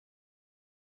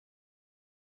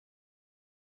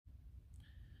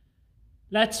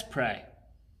Let's pray.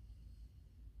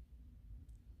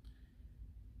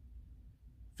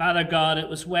 Father God, it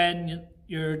was when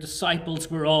your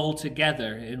disciples were all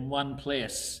together in one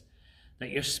place that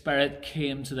your Spirit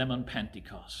came to them on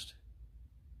Pentecost.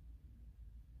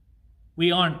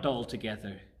 We aren't all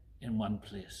together in one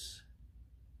place,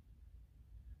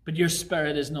 but your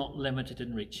Spirit is not limited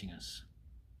in reaching us.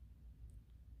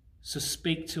 So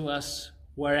speak to us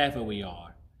wherever we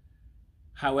are,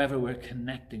 however we're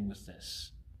connecting with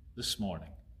this morning.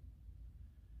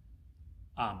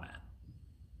 Amen.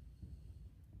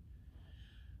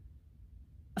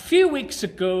 A few weeks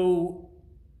ago,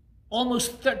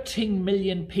 almost 13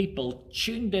 million people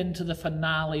tuned into the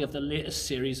finale of the latest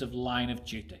series of Line of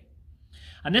Duty.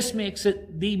 And this makes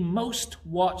it the most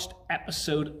watched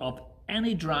episode of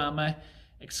any drama,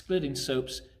 excluding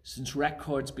soaps, since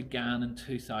records began in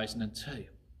 2002.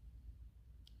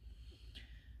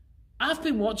 I've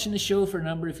been watching the show for a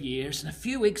number of years, and a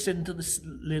few weeks into the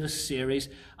latest series,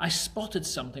 I spotted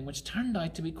something which turned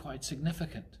out to be quite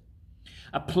significant.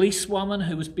 A policewoman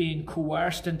who was being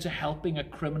coerced into helping a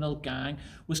criminal gang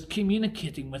was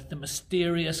communicating with the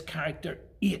mysterious character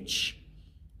H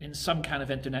in some kind of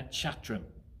internet chat room.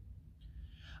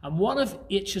 And one of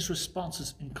H's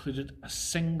responses included a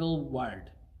single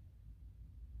word.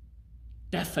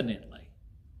 Definitely.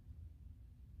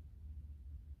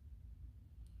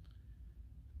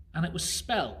 And it was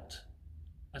spelt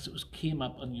as it came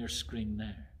up on your screen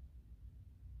there.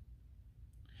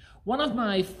 One of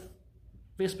my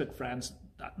Facebook friends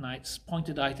that night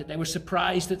pointed out that they were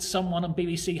surprised that someone on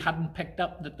BBC hadn't picked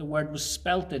up that the word was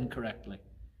spelt incorrectly.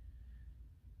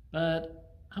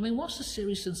 But having watched the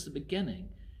series since the beginning,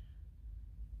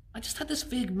 I just had this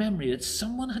vague memory that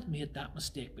someone had made that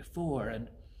mistake before, and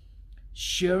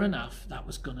sure enough, that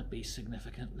was going to be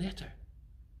significant later.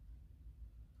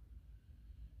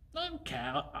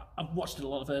 Okay, I've watched a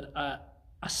lot of it.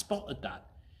 I spotted that.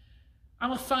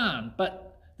 I'm a fan,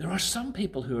 but there are some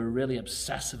people who are really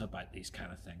obsessive about these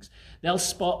kind of things. They'll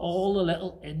spot all the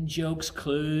little in-jokes,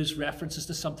 clues, references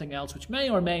to something else, which may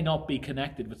or may not be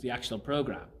connected with the actual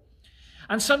program.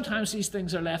 And sometimes these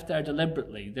things are left there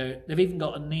deliberately. They've even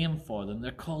got a name for them.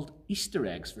 They're called Easter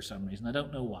eggs for some reason. I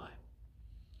don't know why.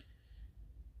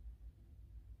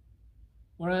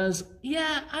 Whereas,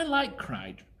 yeah, I like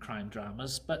crime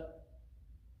dramas, but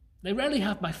they rarely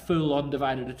have my full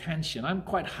undivided attention. I'm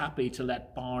quite happy to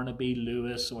let Barnaby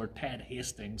Lewis or Ted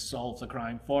Hastings solve the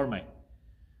crime for me.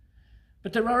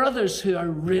 But there are others who are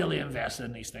really invested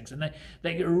in these things, and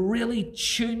they get really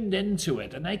tuned into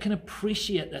it, and they can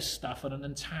appreciate this stuff on an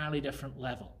entirely different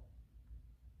level.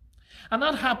 And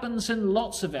that happens in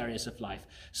lots of areas of life.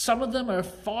 Some of them are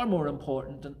far more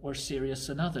important or serious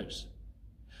than others.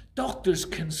 Doctors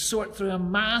can sort through a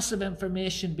mass of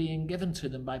information being given to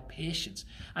them by patients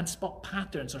and spot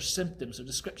patterns or symptoms or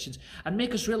descriptions and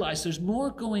make us realize there's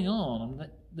more going on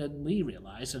than we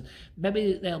realize, and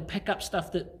maybe they'll pick up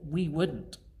stuff that we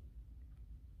wouldn't.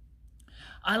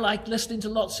 I like listening to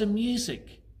lots of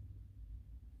music,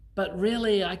 but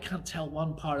really I can't tell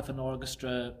one part of an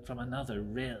orchestra from another,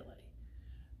 really.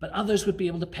 But others would be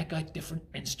able to pick out different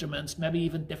instruments, maybe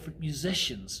even different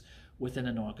musicians within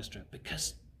an orchestra,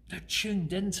 because they're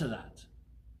tuned into that.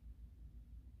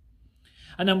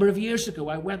 A number of years ago,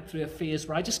 I went through a phase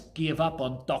where I just gave up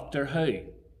on Doctor Who.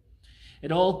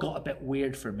 It all got a bit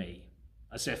weird for me,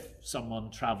 as if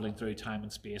someone travelling through time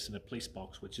and space in a police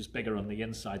box, which is bigger on the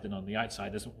inside than on the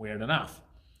outside, isn't weird enough.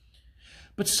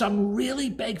 But some really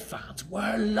big fans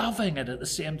were loving it at the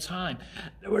same time.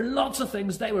 There were lots of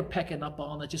things they were picking up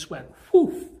on that just went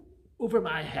whoof over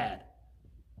my head.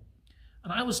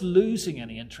 And I was losing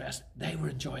any interest. They were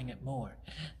enjoying it more.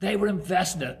 They were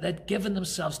invested in it. They'd given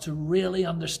themselves to really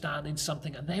understanding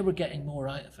something, and they were getting more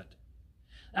out of it.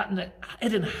 And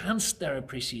it enhanced their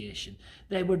appreciation.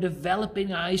 They were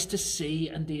developing eyes to see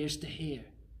and ears to hear.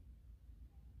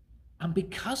 And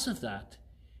because of that,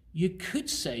 you could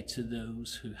say to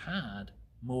those who had,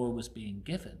 more was being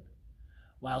given,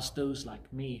 whilst those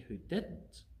like me who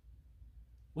didn't,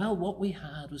 well, what we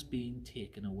had was being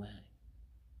taken away.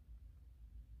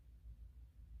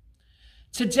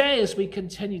 Today, as we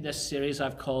continue this series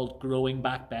I've called Growing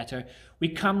Back Better, we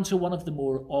come to one of the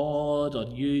more odd,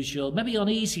 unusual, maybe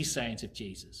uneasy signs of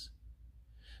Jesus.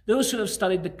 Those who have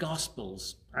studied the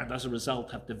Gospels, and as a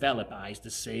result have developed eyes to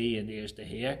see and ears to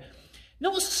hear,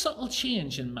 notice a subtle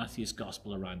change in Matthew's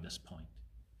Gospel around this point.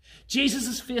 Jesus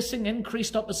is facing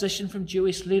increased opposition from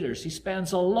Jewish leaders. He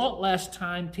spends a lot less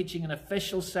time teaching in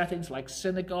official settings like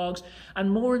synagogues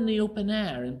and more in the open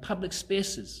air, in public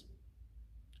spaces.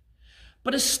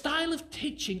 But his style of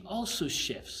teaching also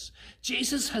shifts.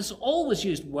 Jesus has always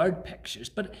used word pictures,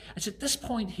 but it's at this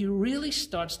point he really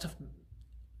starts to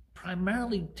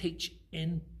primarily teach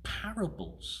in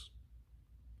parables.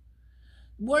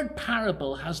 The word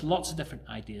parable has lots of different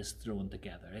ideas thrown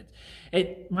together.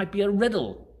 It might be a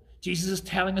riddle. Jesus is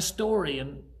telling a story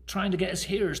and trying to get his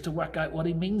hearers to work out what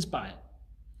he means by it.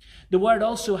 The word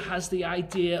also has the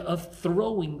idea of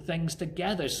throwing things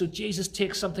together. So Jesus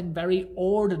takes something very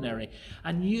ordinary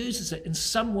and uses it in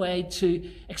some way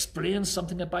to explain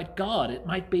something about God. It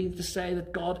might be to say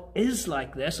that God is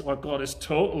like this, or God is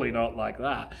totally not like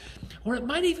that. Or it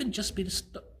might even just be to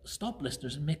stop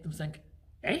listeners and make them think,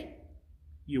 eh?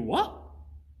 You what?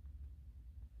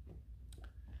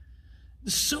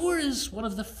 The sower is one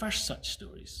of the first such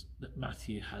stories that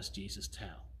Matthew has Jesus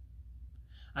tell.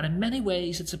 And in many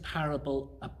ways, it's a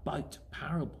parable about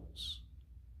parables.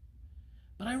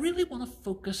 But I really want to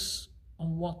focus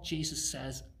on what Jesus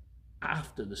says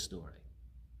after the story.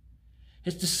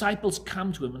 His disciples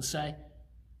come to him and say,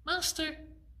 Master,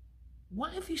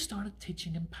 why have you started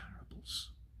teaching in parables?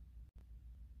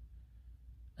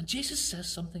 And Jesus says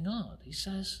something odd. He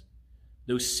says,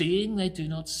 though seeing they do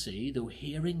not see, though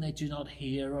hearing they do not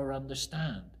hear or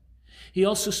understand. He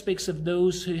also speaks of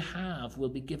those who have will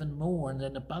be given more and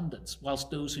in abundance,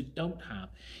 whilst those who don't have,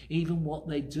 even what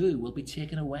they do, will be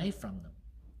taken away from them.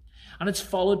 And it's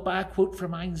followed by a quote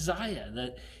from Isaiah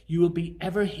that you will be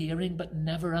ever hearing but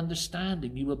never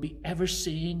understanding. You will be ever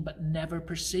seeing but never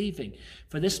perceiving.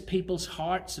 For this people's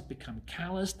hearts have become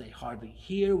callous. They hardly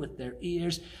hear with their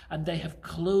ears, and they have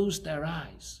closed their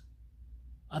eyes.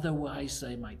 Otherwise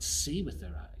they might see with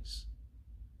their eyes,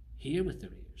 hear with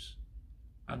their ears,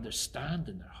 understand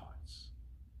in their hearts,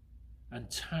 and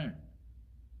turn,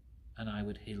 and I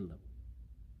would heal them.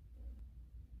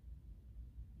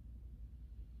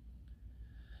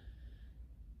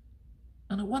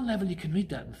 And at one level you can read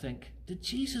that and think, did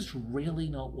Jesus really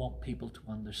not want people to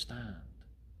understand?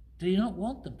 Did he not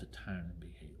want them to turn and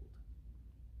be healed?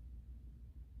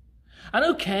 And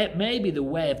okay, it may be the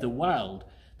way of the world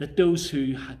that those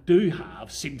who do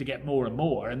have seem to get more and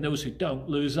more, and those who don't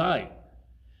lose out.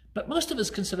 But most of us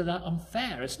consider that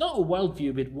unfair. It's not a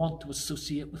worldview we'd want to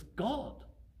associate with God.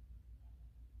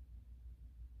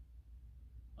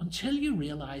 Until you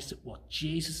realize that what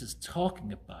Jesus is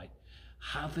talking about,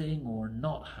 having or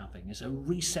not having, is a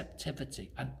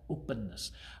receptivity, an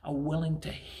openness, a willing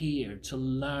to hear, to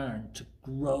learn, to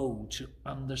grow, to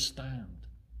understand.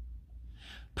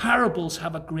 Parables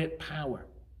have a great power.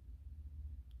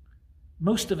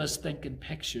 Most of us think in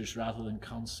pictures rather than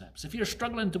concepts. If you're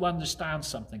struggling to understand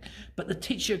something, but the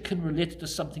teacher can relate it to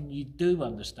something you do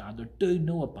understand or do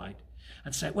know about,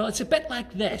 and say, well, it's a bit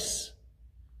like this,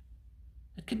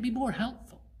 it can be more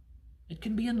helpful. It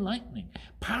can be enlightening.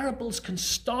 Parables can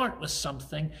start with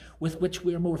something with which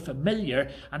we're more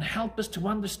familiar and help us to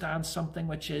understand something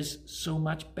which is so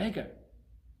much bigger.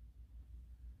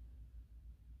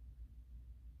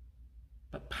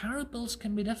 But parables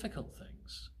can be difficult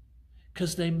things,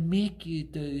 because they make you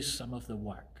do some of the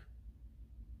work.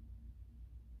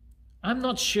 I'm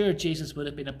not sure Jesus would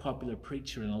have been a popular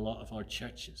preacher in a lot of our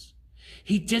churches.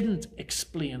 He didn't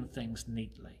explain things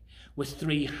neatly, with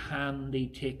 3 handy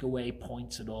takeaway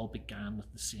points that all began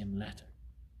with the same letter.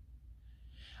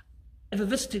 If a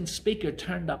visiting speaker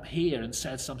turned up here and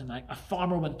said something like, a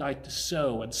farmer went out to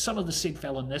sow, and some of the seed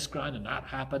fell on this ground, and that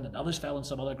happened, and others fell on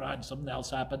some other ground, and something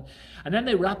else happened, and then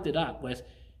they wrapped it up with,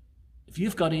 if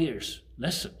you've got ears,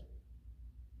 listen.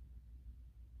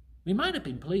 We might have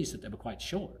been pleased that they were quite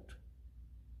short.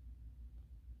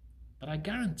 But I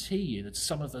guarantee you that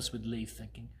some of us would leave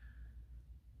thinking,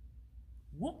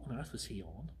 what on earth was he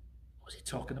on? What was he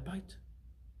talking about?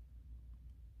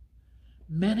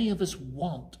 Many of us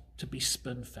want to be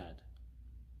spoon-fed.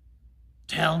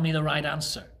 Tell me the right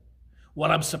answer,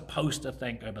 what I'm supposed to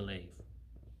think or believe.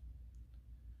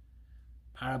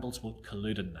 Parables won't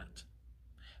collude in that.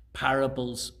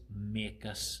 Parables make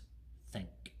us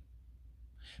think.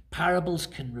 Parables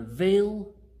can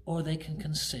reveal or they can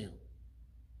conceal.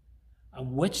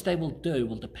 And which they will do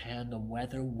will depend on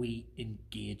whether we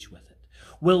engage with it.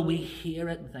 Will we hear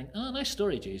it and think, oh, nice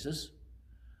story, Jesus?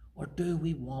 Or do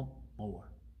we want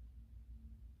more?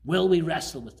 Will we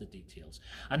wrestle with the details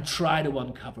and try to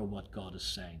uncover what God is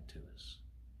saying to us?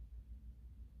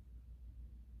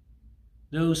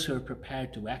 Those who are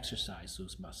prepared to exercise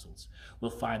those muscles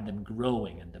will find them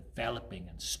growing and developing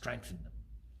and strengthening them.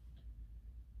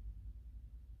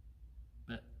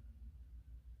 But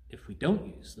if we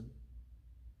don't use them,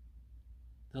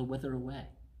 they'll wither away.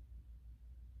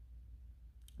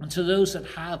 And to those that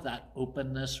have that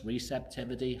openness,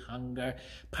 receptivity, hunger,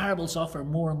 parables offer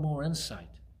more and more insight.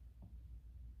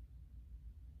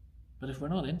 But if we're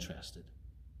not interested,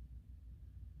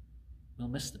 we'll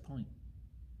miss the point.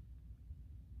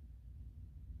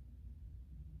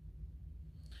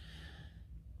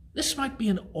 This might be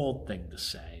an odd thing to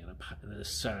say in a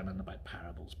sermon about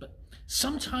parables, but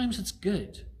sometimes it's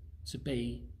good to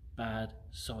be bad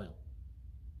soil.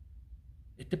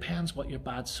 It depends what you're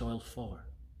bad soil for.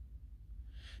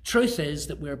 Truth is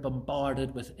that we're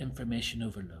bombarded with information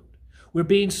overload. We're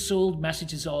being sold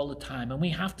messages all the time, and we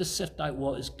have to sift out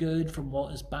what is good from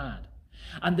what is bad.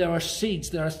 And there are seeds,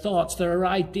 there are thoughts, there are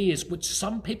ideas which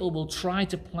some people will try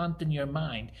to plant in your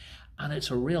mind, and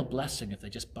it's a real blessing if they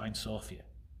just bounce off you.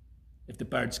 If the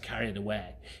birds carry it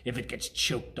away, if it gets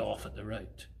choked off at the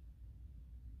root.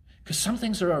 Because some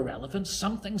things are irrelevant,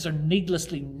 some things are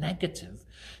needlessly negative,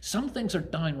 some things are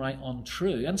downright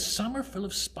untrue, and some are full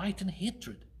of spite and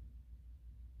hatred.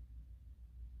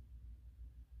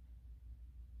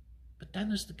 But then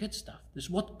there's the good stuff. There's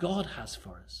what God has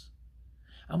for us.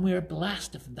 And we are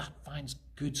blessed if that finds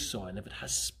good soil, if it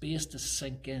has space to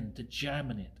sink in, to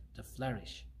germinate, to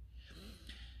flourish.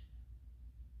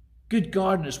 Good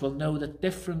gardeners will know that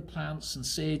different plants and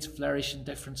seeds flourish in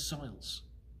different soils.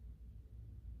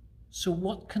 So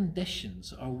what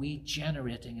conditions are we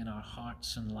generating in our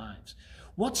hearts and lives?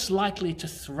 What's likely to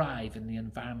thrive in the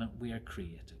environment we are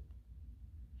creating?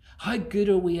 How good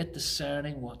are we at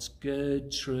discerning what's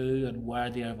good, true, and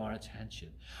worthy of our attention?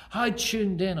 How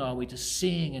tuned in are we to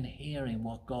seeing and hearing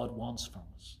what God wants from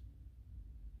us?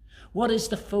 What is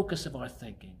the focus of our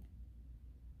thinking?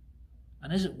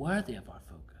 And is it worthy of our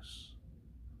focus?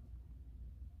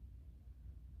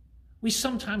 We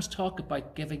sometimes talk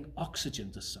about giving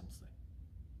oxygen to something.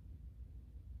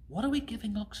 What are we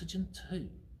giving oxygen to?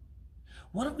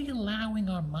 What are we allowing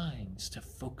our minds to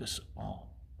focus on?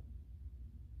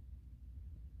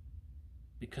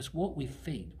 Because what we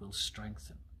feed will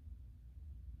strengthen,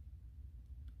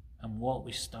 and what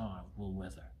we starve will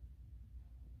wither.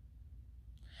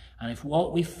 And if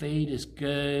what we feed is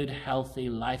good, healthy,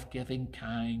 life-giving,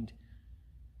 kind,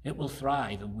 it will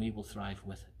thrive, and we will thrive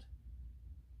with it.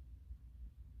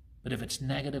 But if it's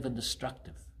negative and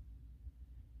destructive,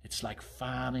 it's like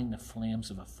fanning the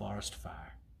flames of a forest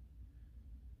fire,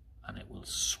 and it will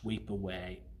sweep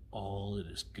away all that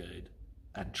is good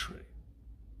and true.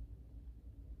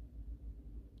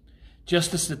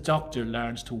 Just as the doctor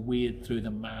learns to wade through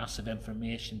the mass of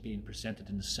information being presented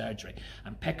in the surgery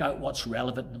and pick out what's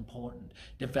relevant and important,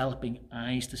 developing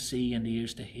eyes to see and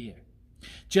ears to hear.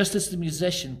 Just as the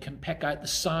musician can pick out the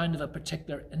sound of a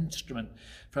particular instrument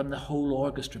from the whole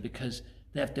orchestra because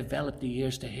they have developed the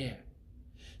ears to hear,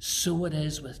 so it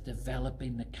is with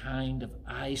developing the kind of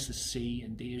eyes to see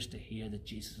and ears to hear that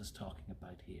Jesus is talking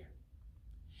about here.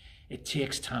 It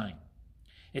takes time.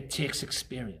 It takes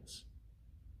experience.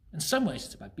 In some ways,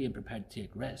 it's about being prepared to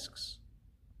take risks.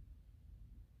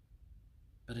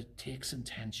 But it takes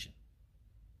intention.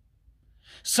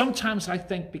 Sometimes I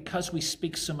think because we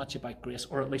speak so much about grace,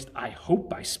 or at least I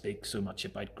hope I speak so much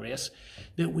about grace,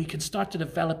 that we can start to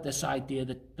develop this idea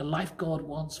that the life God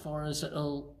wants for us,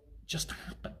 it'll just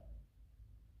happen.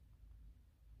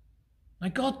 Now,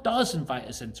 God does invite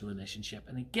us into relationship,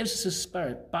 and He gives us His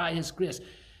Spirit by His grace.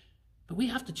 But we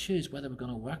have to choose whether we're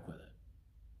going to work with it.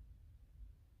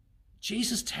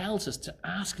 Jesus tells us to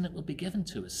ask and it will be given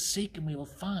to us. Seek and we will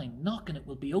find. Knock and it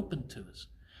will be opened to us.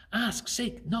 Ask,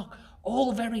 seek, knock.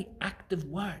 All very active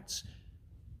words.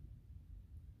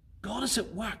 God is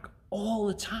at work all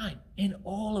the time in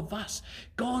all of us.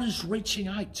 God is reaching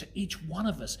out to each one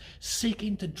of us,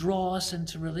 seeking to draw us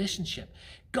into relationship.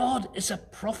 God is a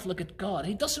profligate God.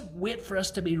 He doesn't wait for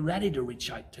us to be ready to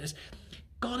reach out to us.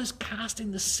 God is casting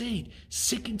the seed,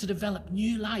 seeking to develop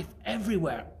new life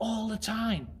everywhere, all the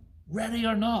time. Ready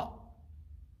or not.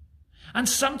 And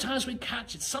sometimes we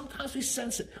catch it, sometimes we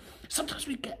sense it, sometimes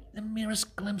we get the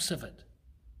merest glimpse of it.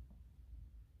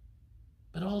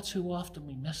 But all too often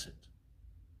we miss it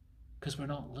because we're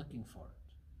not looking for it,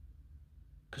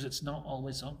 because it's not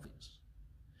always obvious,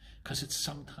 because it's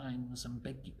sometimes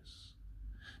ambiguous,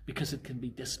 because it can be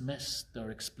dismissed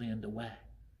or explained away.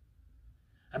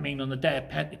 I mean, on the day of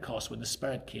Pentecost, when the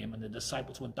Spirit came and the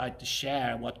disciples went out to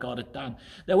share what God had done,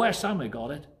 there were some who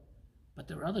got it. But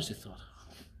there were others who thought,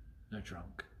 oh, they're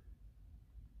drunk.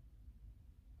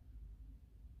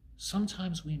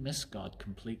 Sometimes we miss God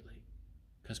completely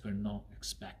because we're not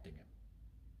expecting Him.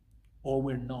 Or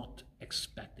we're not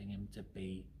expecting Him to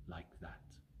be like that.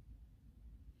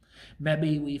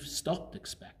 Maybe we've stopped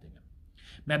expecting Him.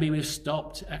 Maybe we've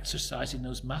stopped exercising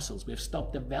those muscles. We've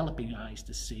stopped developing eyes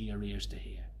to see or ears to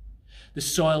hear. The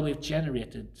soil we've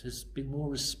generated has been more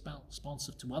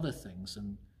responsive to other things,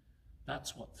 and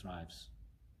that's what thrives,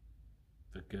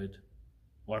 for good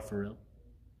or for ill.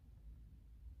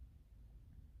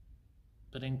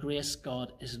 But in grace,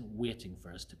 God isn't waiting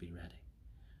for us to be ready.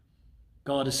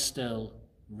 God is still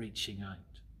reaching out,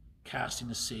 casting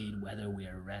the seed whether we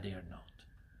are ready or not.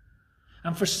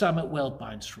 And for some it will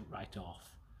bounce right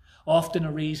off. Often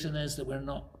a reason is that we're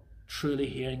not truly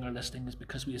hearing or listening is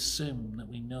because we assume that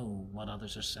we know what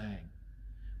others are saying.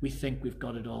 We think we've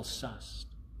got it all sussed.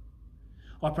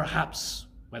 Or perhaps,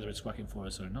 whether it's working for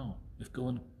us or not, we've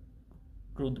grown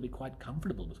to be quite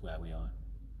comfortable with where we are.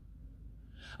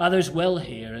 Others will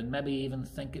hear and maybe even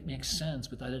think it makes sense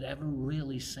without it ever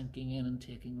really sinking in and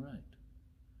taking root.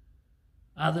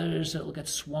 Others, it'll get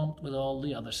swamped with all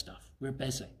the other stuff. We're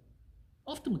busy,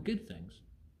 often with good things.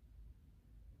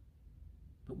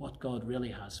 But what God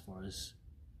really has for us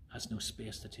has no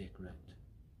space to take root.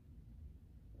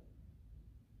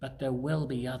 But there will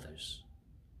be others,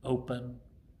 open,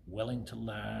 willing to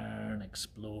learn,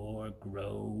 explore,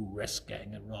 grow, risk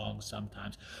getting it wrong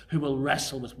sometimes, who will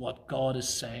wrestle with what God is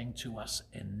saying to us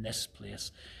in this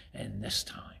place, in this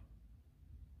time.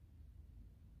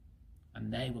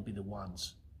 And they will be the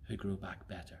ones who grow back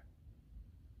better.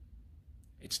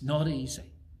 It's not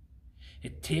easy.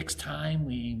 It takes time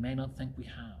we may not think we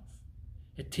have.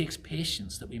 It takes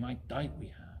patience that we might doubt we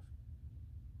have.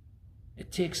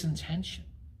 It takes intention.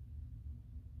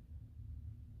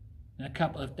 In a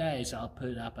couple of days, I'll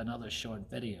put up another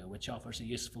short video which offers a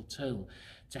useful tool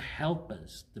to help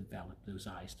us develop those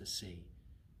eyes to see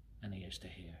and ears to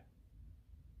hear.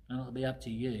 And it'll be up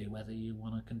to you whether you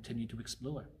want to continue to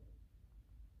explore.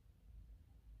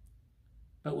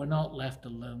 But we're not left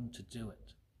alone to do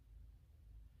it.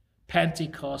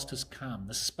 Pentecost has come.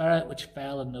 The Spirit which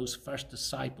fell on those first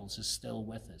disciples is still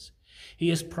with us. He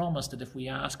has promised that if we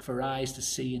ask for eyes to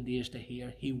see and ears to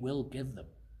hear, He will give them.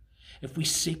 If we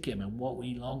seek Him and what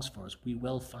He longs for us, we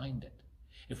will find it.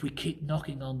 If we keep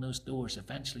knocking on those doors,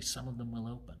 eventually some of them will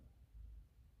open.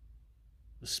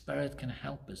 The Spirit can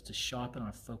help us to sharpen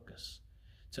our focus,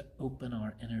 to open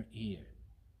our inner ear,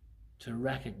 to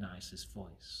recognize His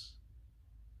voice.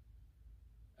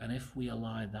 And if we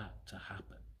allow that to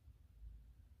happen,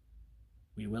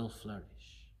 we will flourish.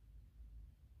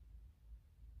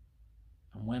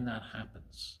 And when that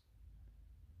happens,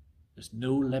 there's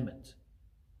no limit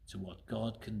to what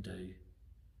God can do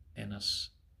in us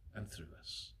and through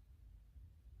us.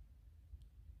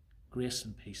 Grace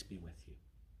and peace be with you.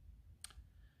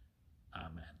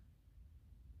 Amen.